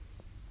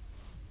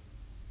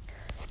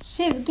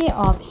20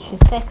 av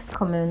 26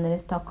 kommuner i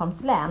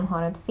Stockholms län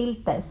har ett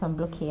filter som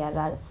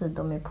blockerar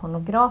sidor med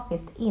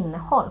pornografiskt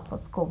innehåll på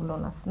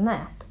skolornas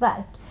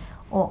nätverk.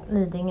 Och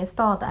Lidingö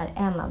stad är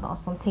en av dem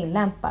som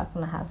tillämpar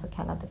sådana här så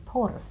kallade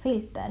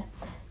porrfilter.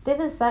 Det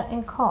visar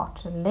en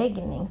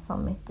kartläggning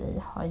som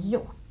MITI har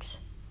gjort.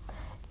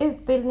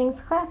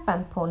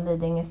 Utbildningschefen på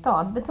Lidingö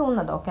stad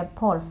betonar dock att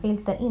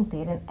porrfilter inte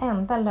är den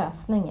enda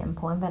lösningen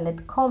på en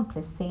väldigt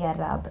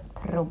komplicerad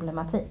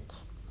problematik.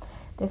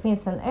 Det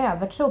finns en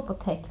övertro på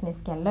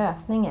tekniska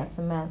lösningar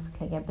för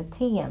mänskliga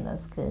beteenden,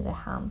 skriver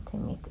han till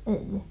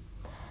MITI.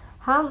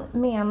 Han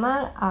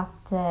menar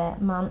att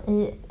man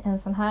i en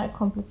sån här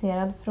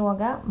komplicerad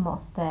fråga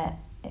måste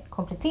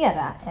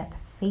komplettera ett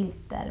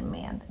filter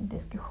med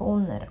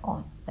diskussioner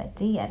om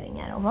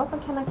värderingar och vad som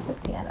kan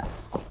accepteras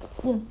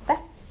och inte.